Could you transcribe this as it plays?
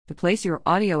To place your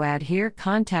audio ad here,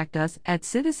 contact us at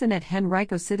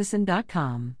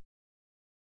citizen@henricocitizen.com.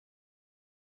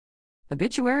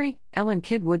 Obituary: Ellen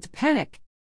Kidd Woods Pennock.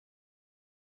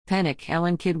 Pennock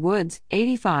Ellen Kidd Woods,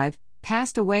 85,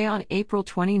 passed away on April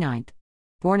 29.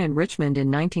 Born in Richmond in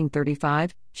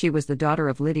 1935, she was the daughter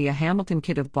of Lydia Hamilton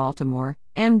Kidd of Baltimore,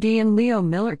 M.D., and Leo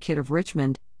Miller Kidd of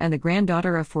Richmond, and the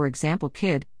granddaughter of, for example,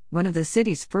 Kidd, one of the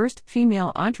city's first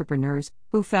female entrepreneurs,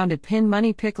 who founded Pin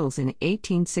Money Pickles in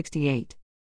 1868.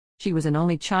 She was an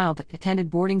only child that attended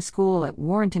boarding school at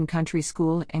Warrenton Country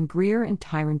School and Greer in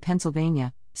Tyrone,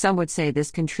 Pennsylvania. Some would say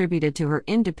this contributed to her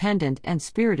independent and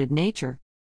spirited nature.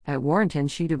 At Warrenton,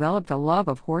 she developed a love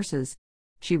of horses.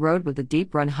 She rode with the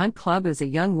Deep Run Hunt Club as a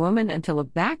young woman until a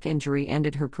back injury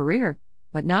ended her career,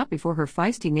 but not before her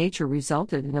feisty nature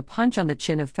resulted in a punch on the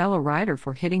chin of fellow rider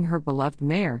for hitting her beloved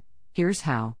mare. Here's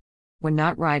how. When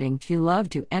not riding, she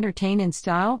loved to entertain in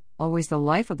style, always the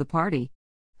life of the party.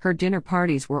 Her dinner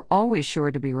parties were always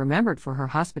sure to be remembered for her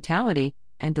hospitality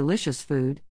and delicious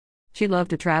food. She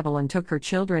loved to travel and took her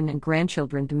children and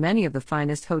grandchildren to many of the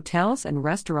finest hotels and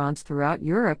restaurants throughout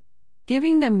Europe,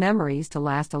 giving them memories to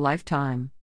last a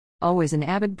lifetime. Always an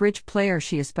avid bridge player,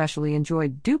 she especially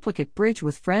enjoyed duplicate bridge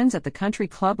with friends at the Country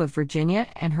Club of Virginia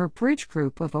and her bridge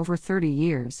group of over 30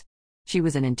 years. She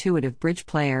was an intuitive bridge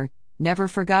player, never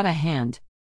forgot a hand.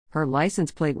 Her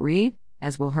license plate read,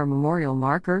 as will her memorial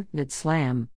marker, did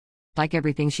slam. Like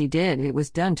everything she did, it was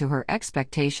done to her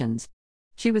expectations.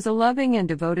 She was a loving and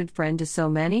devoted friend to so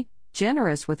many,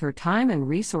 generous with her time and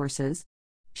resources.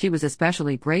 She was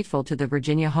especially grateful to the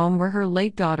Virginia home where her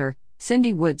late daughter,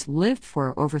 Cindy Woods, lived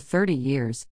for over 30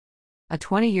 years. A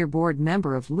 20-year board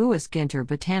member of Lewis Ginter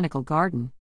Botanical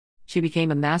Garden. She became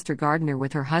a master gardener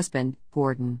with her husband,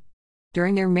 Gordon.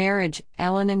 During their marriage,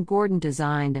 Ellen and Gordon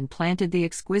designed and planted the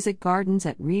exquisite gardens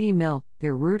at Reedy Mill,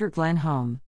 their Rooter Glen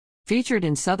home. Featured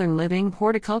in Southern Living,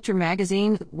 Horticulture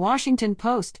Magazine, Washington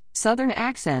Post, Southern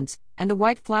Accents, and the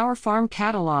White Flower Farm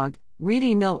catalog,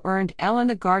 Reedy Mill earned Ellen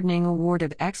the Gardening Award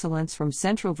of Excellence from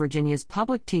Central Virginia's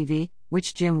Public TV,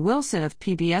 which Jim Wilson of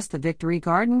PBS The Victory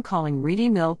Garden calling Reedy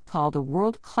Mill called a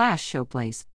world-class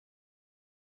showplace.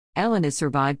 Ellen is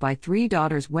survived by 3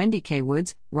 daughters: Wendy K.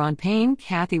 Woods, Ron Payne,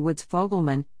 Kathy Woods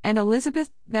Fogelman, and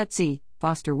Elizabeth Betsy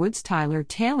Foster Woods Tyler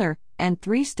Taylor, and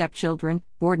 3 stepchildren: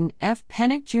 Gordon F.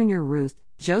 Pennock Jr., Ruth,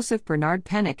 Joseph Bernard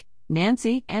Pennock,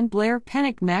 Nancy and Blair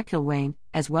Pennock McIlwain,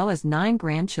 as well as 9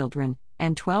 grandchildren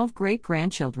and 12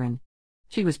 great-grandchildren.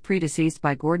 She was predeceased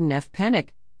by Gordon F. Pennock,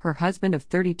 her husband of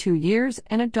 32 years,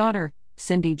 and a daughter,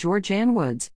 Cindy Georgianne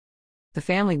Woods. The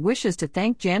family wishes to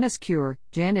thank Janice Cure,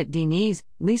 Janet Diniz,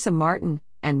 Lisa Martin,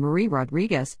 and Marie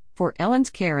Rodriguez for Ellen's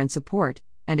care and support,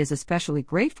 and is especially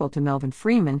grateful to Melvin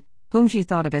Freeman, whom she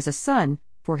thought of as a son,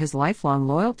 for his lifelong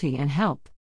loyalty and help.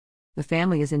 The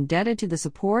family is indebted to the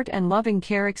support and loving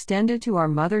care extended to our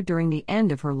mother during the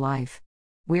end of her life.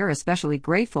 We are especially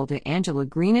grateful to Angela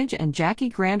Greenidge and Jackie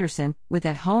Granderson with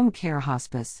At Home Care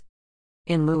Hospice.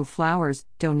 In lieu of flowers,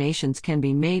 donations can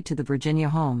be made to the Virginia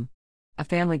home. A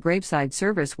family graveside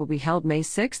service will be held May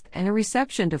 6th and a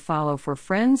reception to follow for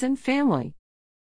friends and family.